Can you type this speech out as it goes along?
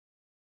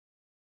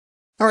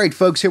All right,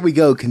 folks, here we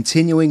go.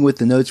 Continuing with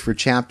the notes for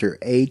Chapter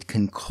 8,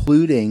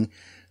 concluding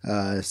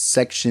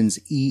sections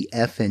E,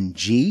 F, and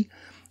G,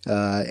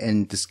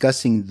 and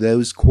discussing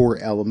those core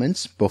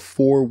elements.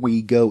 Before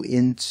we go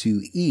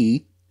into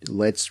E,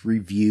 let's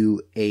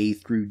review A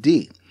through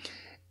D.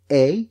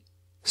 A,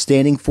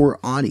 standing for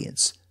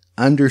audience.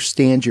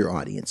 Understand your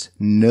audience.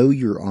 Know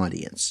your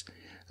audience.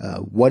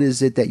 What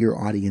is it that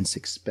your audience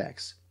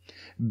expects?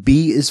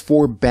 B is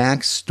for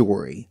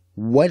backstory.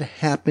 What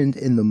happened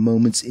in the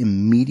moments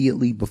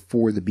immediately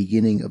before the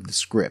beginning of the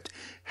script?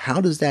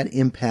 How does that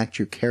impact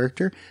your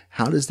character?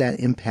 How does that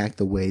impact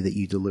the way that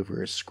you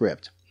deliver a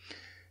script?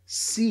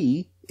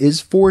 C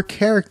is for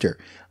character.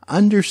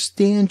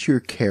 Understand your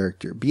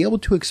character. Be able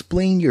to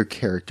explain your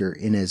character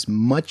in as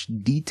much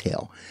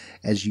detail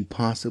as you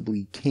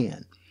possibly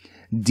can.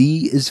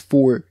 D is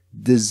for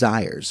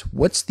desires.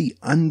 What's the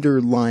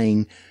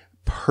underlying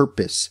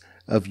purpose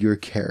of your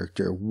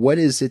character? What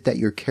is it that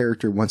your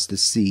character wants to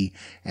see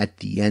at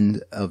the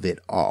end of it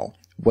all?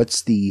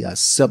 What's the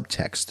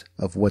subtext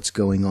of what's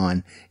going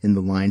on in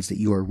the lines that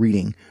you are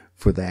reading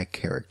for that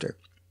character?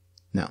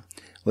 Now,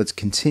 let's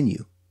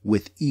continue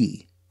with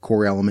E,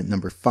 core element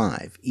number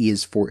 5. E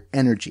is for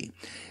energy.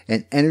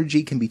 And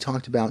energy can be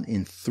talked about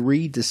in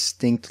 3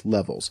 distinct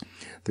levels.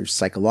 There's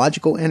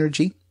psychological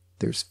energy,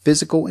 there's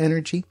physical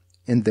energy,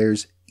 and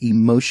there's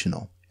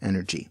emotional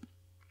energy.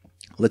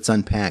 Let's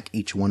unpack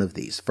each one of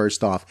these.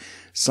 First off,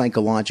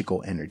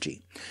 psychological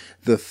energy.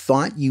 The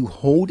thought you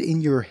hold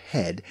in your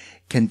head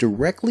can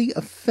directly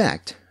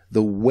affect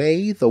the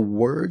way the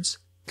words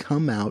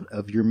come out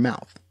of your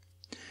mouth.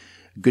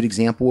 A good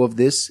example of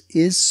this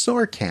is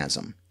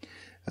sarcasm.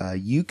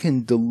 You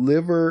can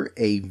deliver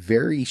a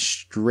very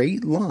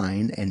straight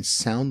line and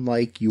sound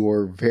like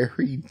you're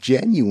very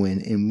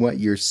genuine in what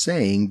you're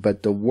saying,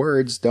 but the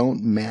words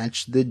don't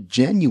match the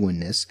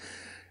genuineness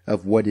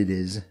of what it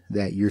is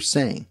that you're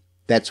saying.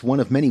 That's one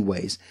of many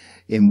ways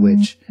in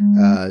which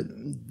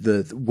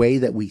the way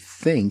that we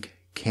think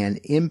can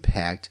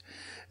impact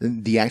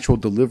the actual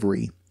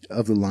delivery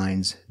of the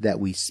lines that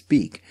we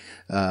speak.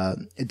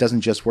 It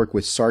doesn't just work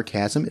with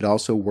sarcasm. It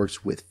also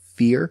works with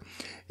fear.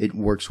 It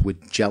works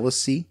with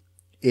jealousy.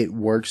 It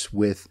works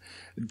with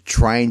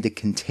trying to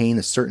contain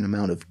a certain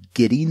amount of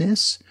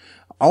giddiness.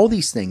 All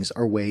these things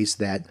are ways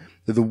that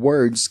the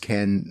words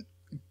can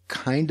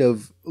kind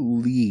of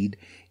lead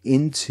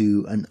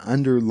into an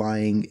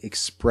underlying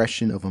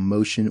expression of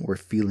emotion or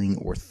feeling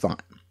or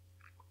thought.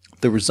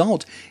 The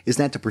result is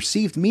that the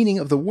perceived meaning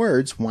of the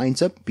words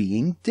winds up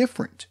being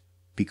different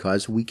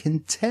because we can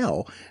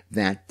tell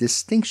that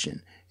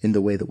distinction in the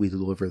way that we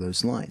deliver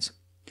those lines.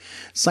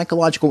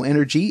 Psychological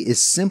energy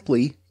is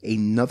simply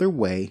another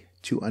way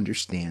to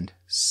understand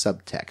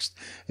subtext.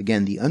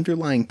 Again, the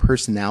underlying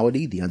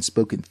personality, the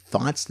unspoken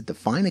thoughts that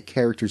define a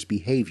character's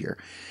behavior,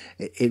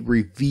 it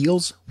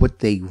reveals what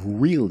they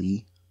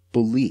really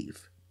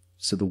believe.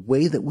 So the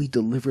way that we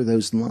deliver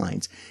those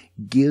lines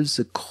gives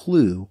a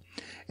clue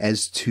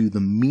as to the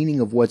meaning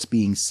of what's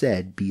being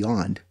said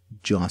beyond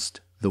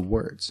just the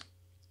words.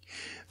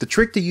 The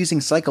trick to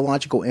using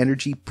psychological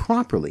energy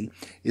properly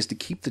is to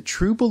keep the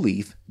true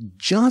belief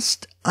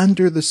just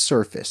under the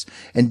surface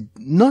and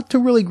not to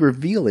really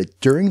reveal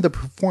it during the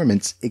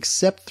performance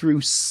except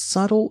through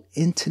subtle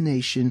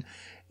intonation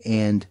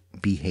and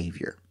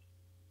behavior.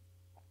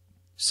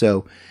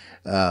 So,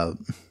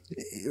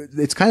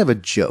 it's kind of a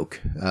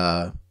joke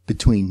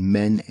between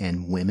men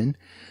and women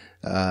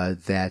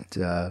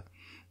that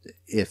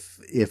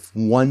if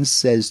one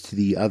says to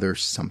the other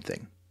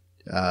something,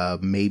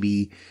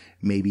 maybe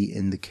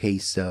in the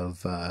case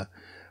of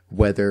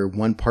whether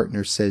one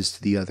partner says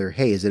to the other,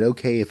 "Hey, is it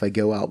okay if I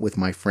go out with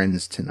my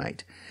friends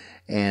tonight?"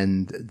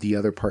 And the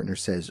other partner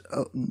says,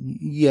 "Oh,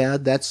 yeah,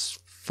 that's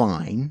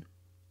fine."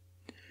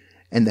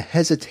 And the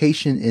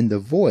hesitation in the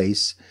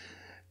voice,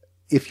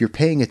 if you're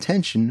paying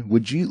attention,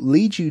 would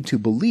lead you to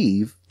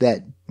believe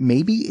that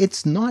maybe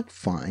it's not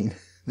fine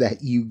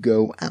that you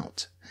go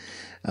out,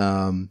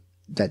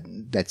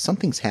 that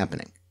something's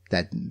happening,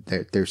 that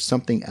there's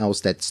something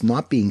else that's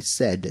not being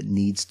said that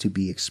needs to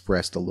be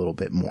expressed a little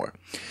bit more.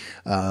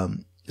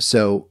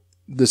 So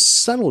the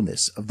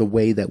subtleness of the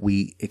way that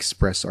we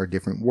express our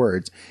different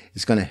words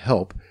is going to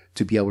help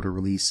to be able to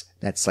release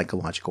that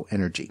psychological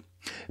energy.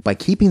 By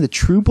keeping the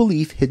true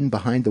belief hidden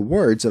behind the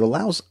words, it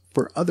allows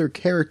for other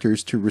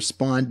characters to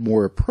respond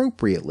more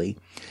appropriately.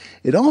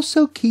 It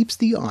also keeps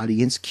the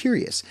audience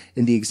curious.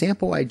 In the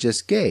example I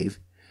just gave,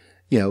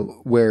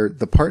 where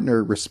the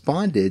partner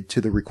responded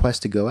to the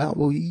request to go out,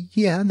 "Well,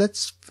 yeah,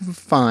 that's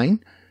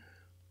fine."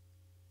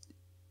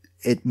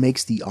 It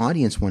makes the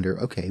audience wonder,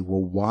 okay,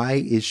 well, why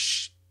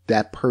is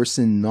that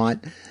person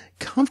not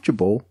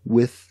comfortable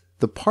with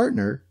the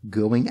partner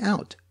going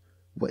out?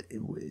 What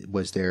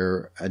was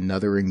there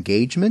another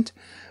engagement?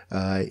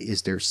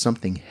 Is there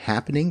something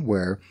happening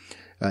where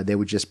they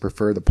would just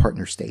prefer the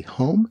partner stay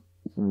home?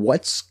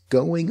 What's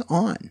going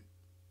on?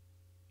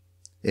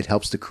 It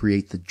helps to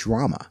create the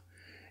drama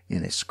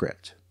in a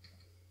script.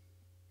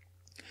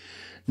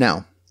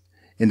 Now,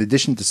 In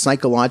addition to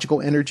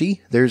psychological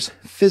energy, there's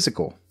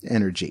physical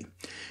energy.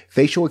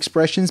 Facial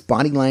expressions,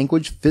 body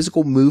language,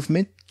 physical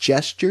movement,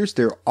 gestures,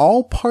 they're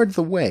all part of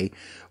the way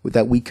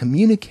that we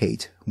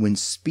communicate when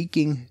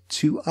speaking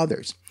to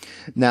others.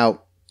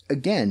 Now,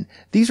 again,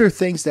 these are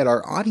things that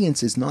our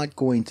audience is not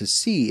going to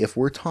see if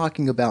we're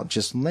talking about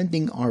just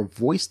lending our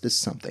voice to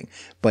something,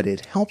 but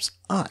it helps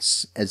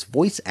us as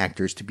voice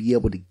actors to be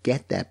able to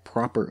get that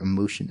proper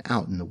emotion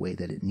out in the way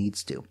that it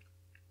needs to.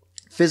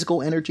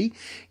 Physical energy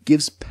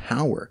gives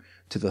power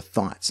to the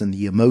thoughts and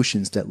the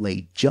emotions that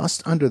lay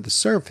just under the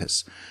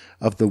surface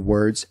of the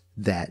words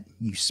that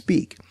you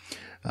speak.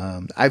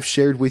 I've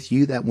shared with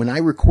you that when I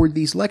record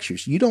these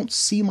lectures, you don't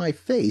see my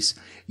face,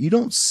 you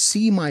don't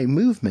see my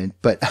movement,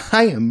 but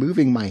I am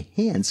moving my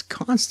hands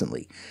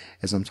constantly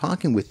as I'm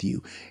talking with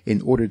you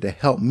in order to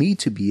help me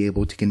to be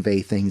able to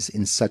convey things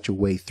in such a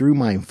way through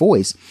my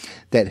voice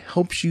that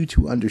helps you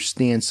to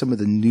understand some of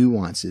the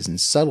nuances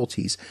and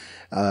subtleties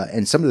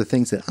and some of the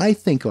things that I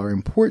think are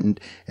important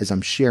as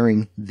I'm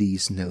sharing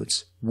these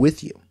notes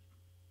with you.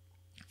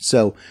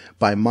 So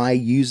by my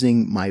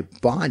using my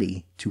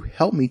body to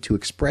help me to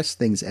express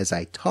things as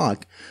I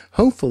talk,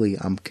 hopefully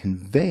I'm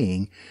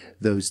conveying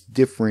those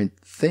different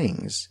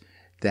things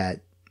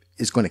that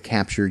is going to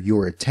capture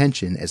your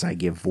attention as I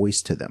give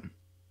voice to them.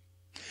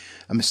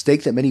 A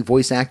mistake that many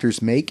voice actors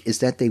make is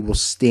that they will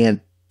stand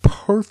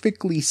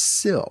perfectly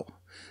still,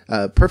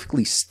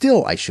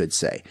 I should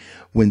say,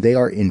 when they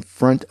are in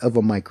front of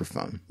a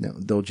microphone. No,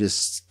 they'll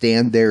just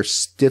stand there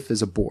stiff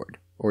as a board,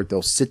 or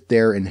they'll sit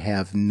there and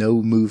have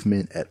no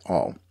movement at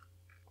all.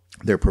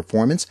 Their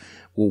performance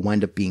will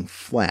wind up being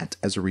flat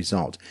as a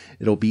result.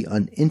 It'll be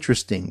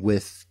uninteresting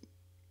with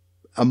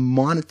a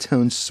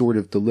monotone sort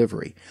of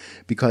delivery,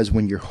 because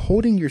when you're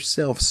holding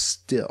yourself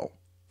still,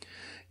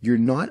 you're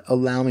not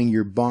allowing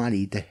your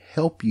body to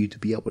help you to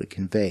be able to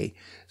convey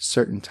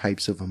certain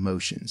types of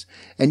emotions.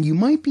 And you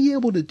might be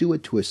able to do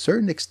it to a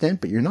certain extent,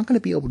 but you're not going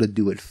to be able to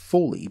do it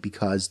fully,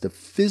 because the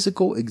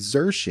physical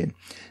exertion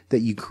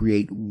that you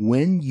create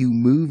when you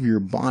move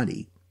your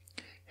body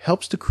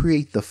helps to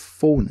create the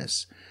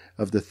fullness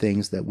of the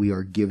things that we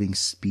are giving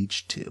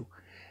speech to.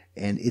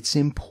 And it's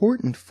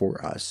important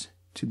for us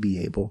to be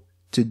able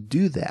to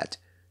do that,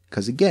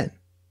 because again,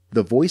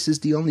 the voice is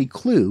the only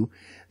clue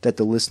that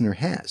the listener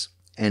has.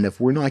 And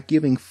if we're not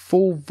giving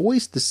full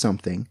voice to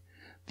something,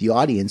 the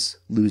audience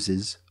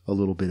loses a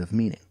little bit of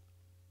meaning.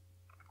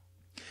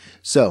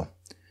 So,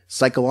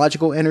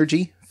 psychological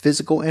energy,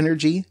 physical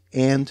energy,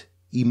 and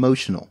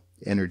emotional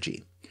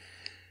energy.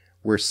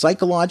 Where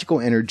psychological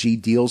energy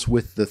deals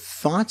with the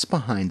thoughts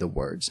behind the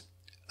words,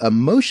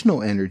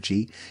 emotional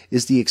energy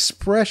is the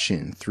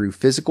expression through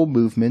physical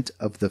movement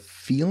of the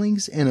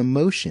feelings and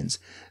emotions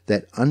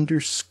that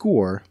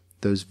underscore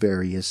those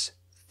various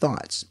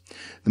thoughts.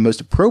 The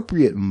most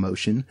appropriate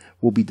emotion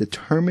will be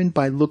determined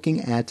by looking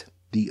at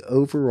the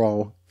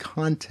overall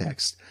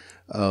context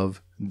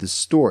of the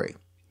story.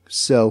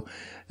 So,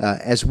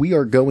 as we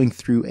are going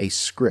through a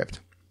script,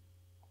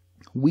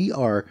 we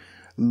are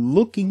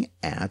looking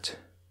at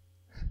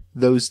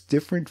those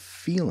different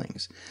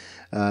feelings.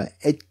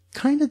 It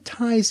kind of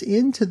ties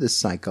into the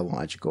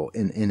psychological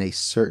in a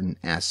certain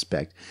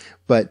aspect,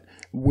 but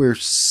we're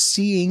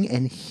seeing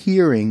and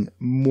hearing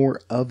more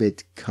of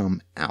it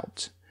come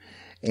out.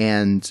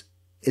 And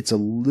it's a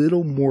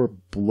little more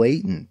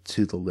blatant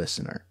to the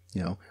listener.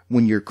 You know,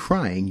 when you're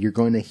crying, you're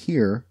going to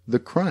hear the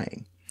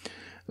crying.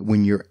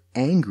 When you're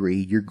angry,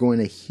 you're going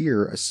to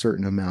hear a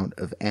certain amount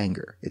of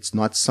anger. It's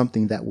not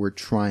something that we're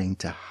trying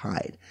to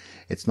hide.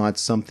 It's not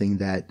something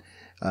that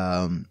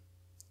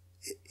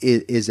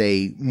is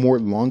a more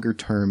longer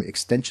term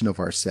extension of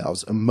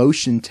ourselves.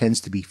 Emotion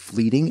tends to be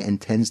fleeting and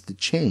tends to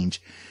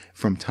change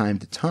from time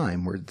to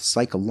time, where the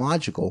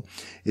psychological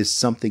is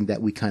something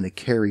that we kind of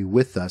carry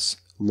with us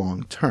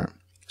long term.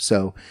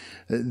 So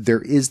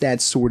there is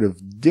that sort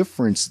of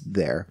difference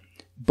there,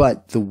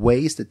 but the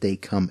ways that they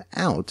come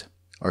out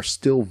are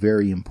still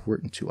very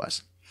important to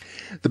us.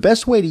 The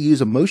best way to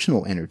use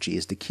emotional energy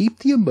is to keep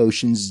the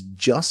emotions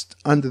just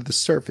under the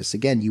surface.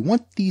 Again, you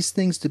want these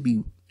things to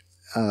be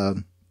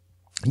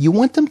you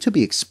want them to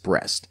be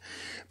expressed,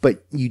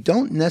 but you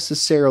don't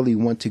necessarily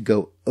want to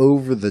go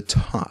over the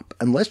top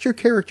unless your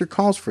character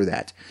calls for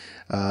that.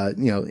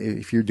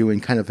 If you're doing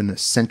kind of an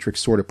eccentric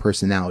sort of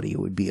personality, it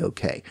would be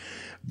okay.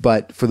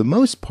 But for the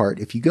most part,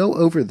 if you go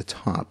over the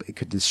top, it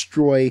could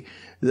destroy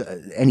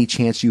any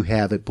chance you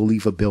have at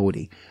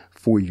believability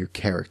for your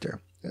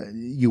character.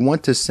 You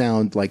want to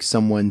sound like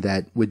someone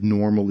that would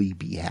normally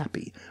be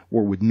happy,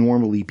 or would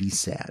normally be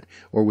sad,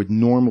 or would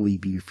normally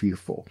be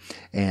fearful,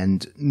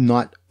 and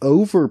not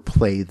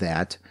overplay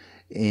that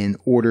in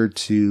order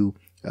to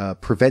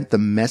prevent the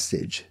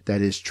message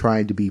that is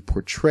trying to be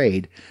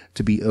portrayed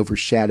to be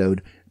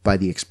overshadowed by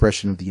the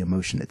expression of the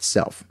emotion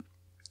itself.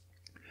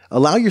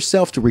 Allow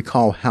yourself to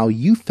recall how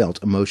you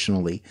felt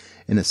emotionally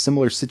in a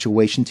similar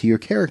situation to your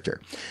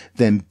character.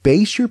 Then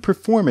base your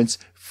performance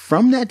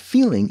from that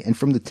feeling and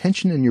from the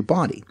tension in your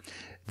body.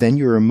 then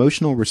your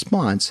emotional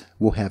response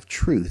will have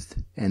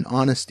truth and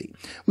honesty.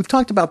 We've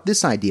talked about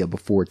this idea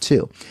before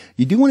too.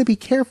 You do want to be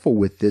careful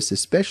with this,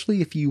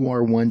 especially if you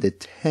are one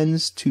that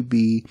tends to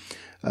be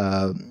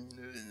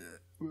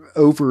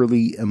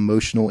overly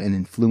emotional and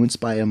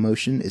influenced by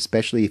emotion,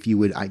 especially if you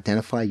would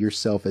identify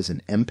yourself as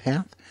an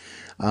empath.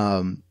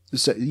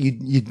 So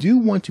you do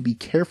want to be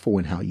careful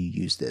in how you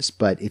use this,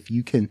 but if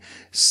you can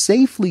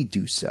safely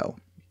do so,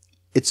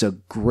 it's a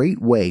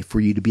great way for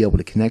you to be able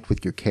to connect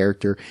with your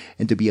character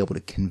and to be able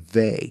to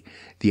convey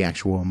the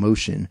actual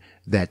emotion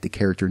that the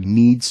character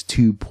needs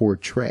to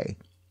portray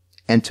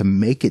and to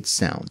make it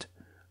sound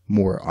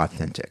more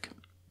authentic.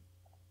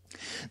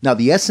 Now,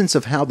 the essence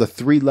of how the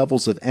 3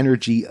 levels of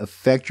energy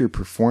affect your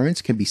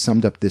performance can be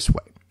summed up this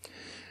way.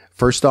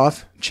 First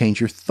off, change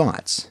your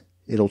thoughts.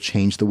 It'll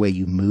change the way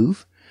you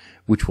move,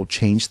 which will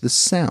change the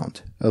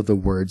sound of the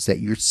words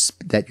that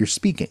you're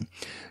speaking.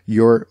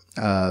 Your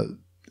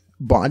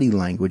body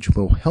language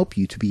will help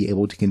you to be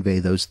able to convey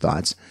those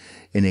thoughts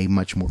in a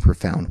much more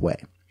profound way.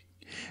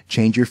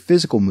 Change your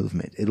physical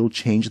movement. It'll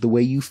change the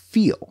way you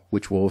feel,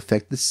 which will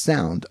affect the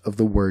sound of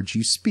the words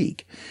you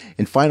speak.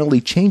 And finally,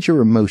 change your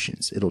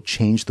emotions. It'll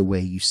change the way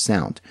you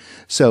sound.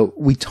 So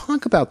we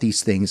talk about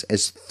these things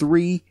as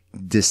 3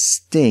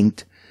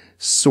 distinct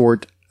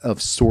sort of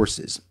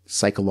sources: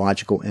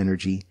 psychological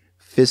energy,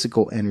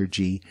 physical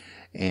energy,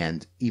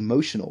 and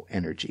emotional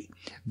energy.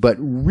 But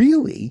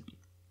really,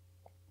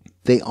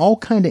 they all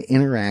kind of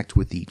interact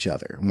with each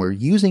other. And we're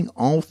using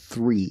all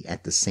 3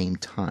 at the same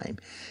time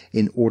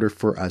in order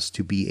for us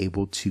to be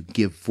able to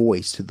give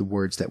voice to the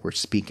words that we're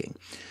speaking.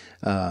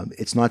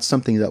 It's not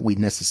something that we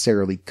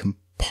necessarily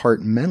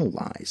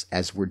compartmentalize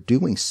as we're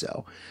doing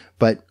so,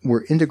 but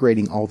we're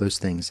integrating all those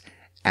things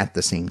at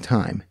the same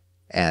time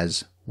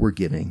as we're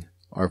giving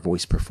our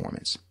voice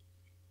performance.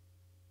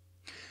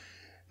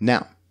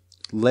 Now,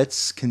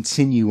 let's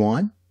continue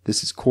on.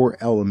 This is core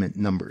element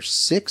number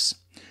 6.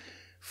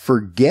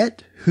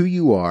 Forget who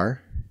you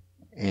are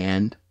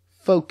and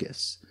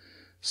focus.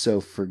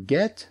 So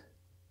forget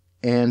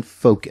and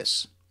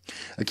focus.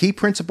 A key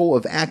principle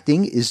of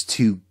acting is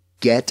to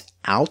get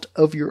out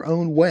of your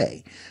own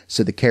way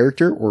so the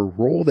character or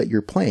role that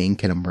you're playing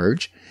can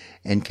emerge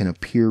and can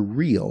appear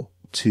real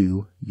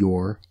to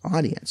your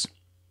audience.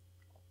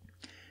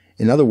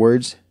 In other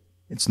words,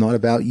 it's not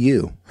about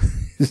you.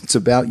 It's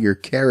about your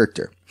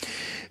character.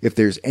 If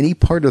there's any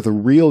part of the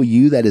real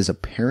you that is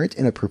apparent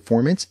in a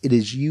performance, it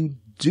is you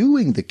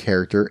doing the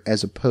character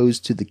as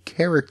opposed to the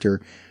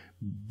character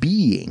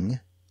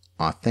being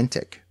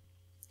authentic.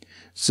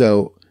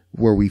 So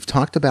where we've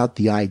talked about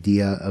the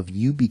idea of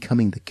you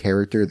becoming the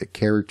character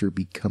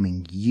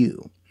becoming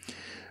you.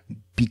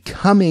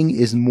 Becoming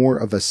is more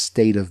of a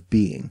state of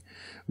being,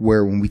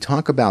 where when we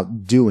talk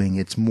about doing,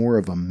 it's more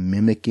of a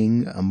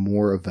mimicking,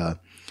 more of a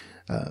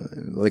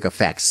like a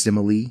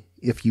facsimile,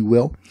 if you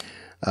will.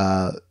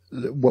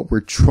 What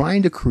we're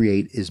trying to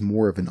create is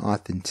more of an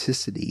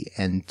authenticity,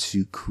 and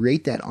to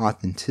create that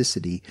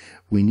authenticity,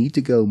 we need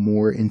to go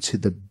more into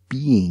the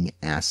being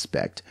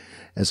aspect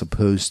as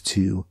opposed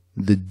to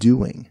the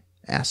doing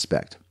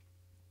aspect.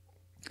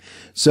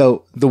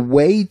 So the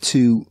way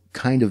to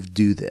kind of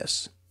do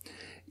this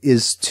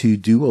is to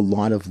do a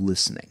lot of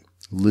listening.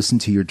 Listen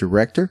to your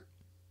director,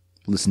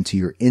 listen to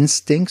your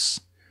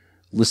instincts,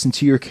 listen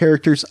to your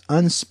character's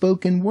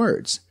unspoken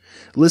words.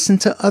 Listen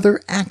to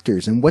other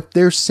actors and what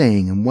they're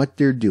saying and what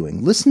they're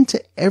doing. Listen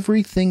to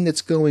everything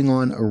that's going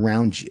on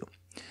around you.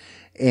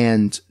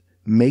 And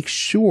make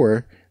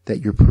sure that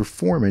your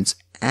performance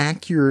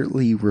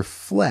accurately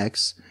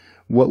reflects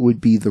what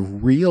would be the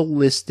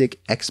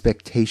realistic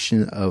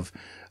expectation of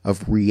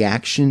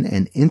reaction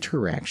and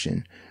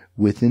interaction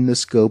within the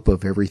scope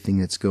of everything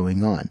that's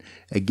going on.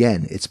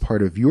 Again, it's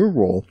part of your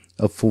role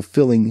of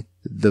fulfilling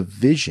the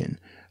vision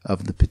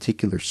of the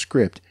particular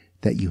script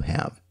that you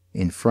have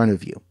in front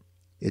of you.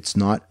 It's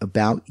not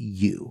about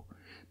you.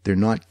 They're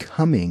not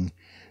coming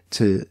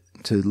to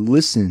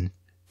listen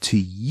to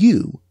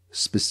you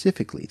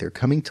specifically. They're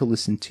coming to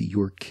listen to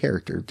your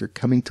character. They're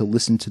coming to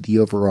listen to the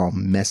overall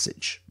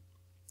message.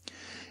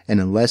 And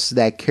unless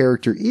that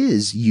character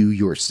is you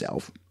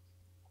yourself,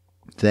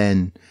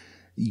 then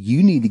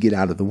you need to get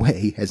out of the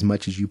way as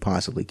much as you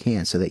possibly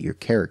can so that your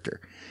character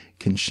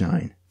can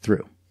shine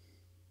through.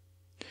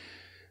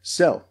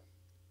 So,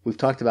 we've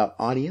talked about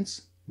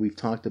audience. We've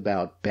talked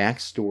about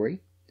backstory,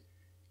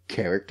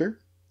 character,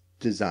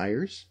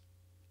 desires,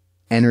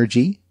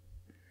 energy,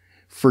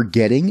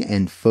 forgetting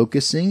and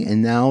focusing,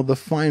 and now the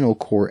final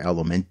core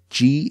element,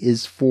 G,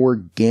 is for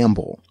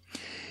gamble.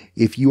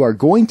 If you are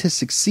going to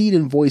succeed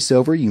in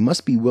voiceover, you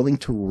must be willing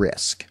to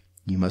risk.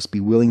 You must be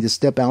willing to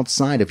step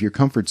outside of your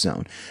comfort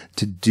zone,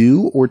 to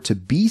do or to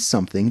be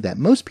something that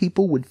most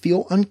people would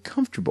feel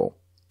uncomfortable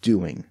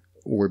doing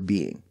or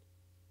being.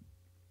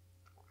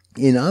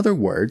 In other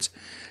words,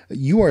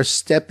 you are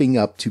stepping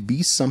up to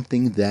be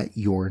something that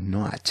you're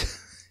not.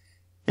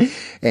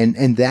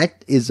 and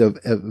that is a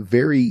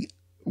very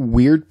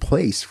weird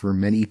place for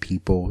many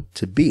people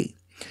to be.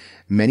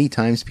 Many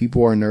times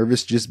people are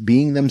nervous just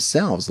being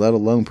themselves, let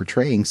alone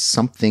portraying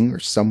something or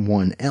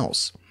someone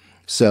else.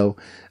 So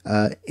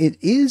it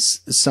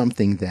is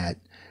something that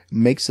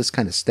makes us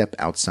kind of step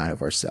outside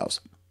of ourselves.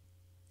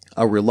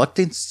 A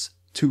reluctance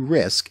to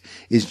risk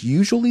is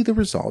usually the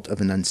result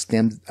of an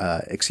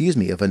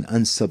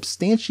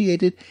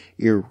unsubstantiated,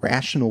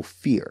 irrational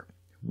fear,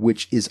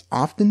 which is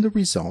often the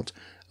result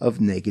of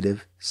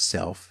negative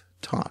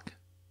self-talk.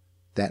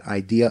 That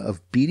idea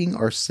of beating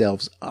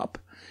ourselves up,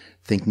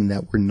 thinking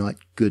that we're not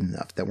good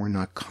enough, that we're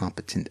not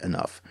competent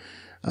enough,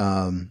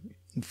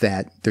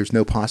 that there's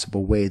no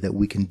possible way that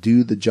we can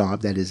do the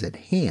job that is at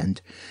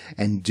hand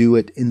and do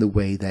it in the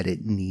way that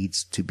it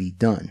needs to be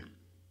done.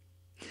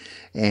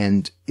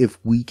 And if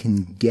we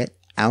can get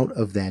out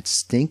of that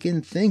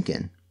stinking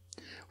thinking,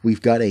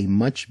 we've got a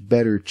much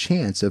better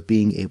chance of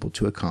being able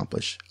to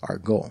accomplish our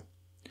goal.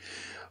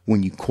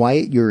 When you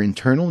quiet your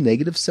internal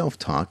negative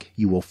self-talk,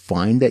 you will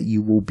find that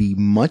you will be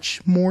much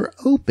more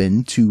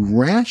open to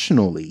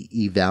rationally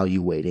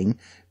evaluating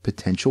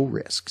potential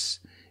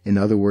risks. In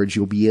other words,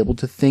 you'll be able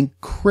to think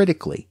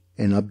critically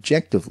and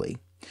objectively.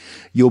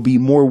 You'll be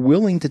more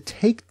willing to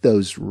take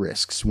those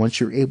risks once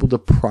you're able to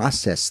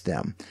process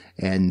them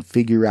and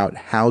figure out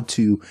how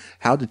to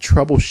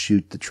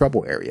troubleshoot the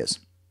trouble areas.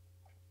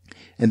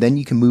 And then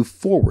you can move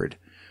forward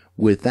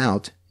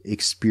without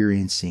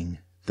experiencing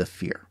the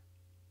fear.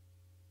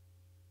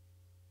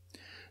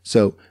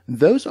 So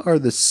those are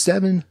the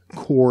 7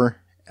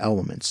 core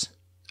elements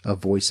of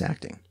voice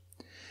acting.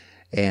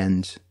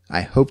 And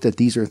I hope that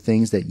these are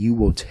things that you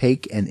will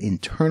take and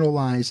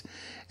internalize,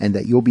 and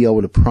that you'll be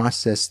able to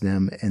process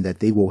them, and that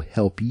they will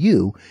help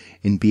you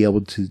in be able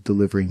to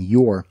delivering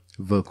your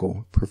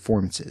vocal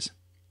performances.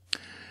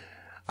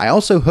 I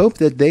also hope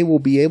that they will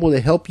be able to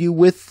help you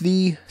with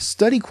the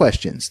study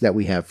questions that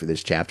we have for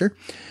this chapter.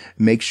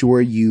 Make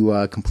sure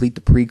you complete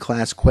the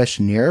pre-class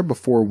questionnaire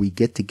before we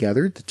get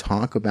together to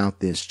talk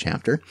about this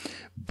chapter.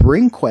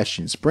 Bring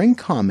questions, bring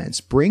comments,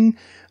 bring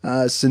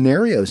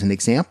scenarios and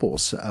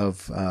examples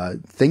of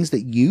things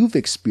that you've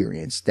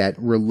experienced that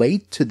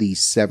relate to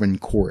these 7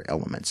 core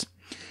elements.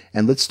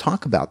 And let's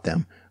talk about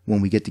them when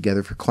we get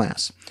together for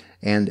class.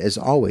 And as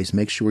always,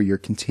 make sure you're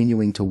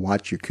continuing to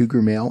watch your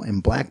Cougar Mail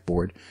and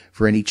Blackboard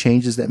for any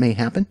changes that may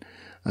happen,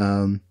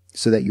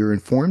 so that you're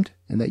informed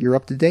and that you're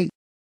up to date.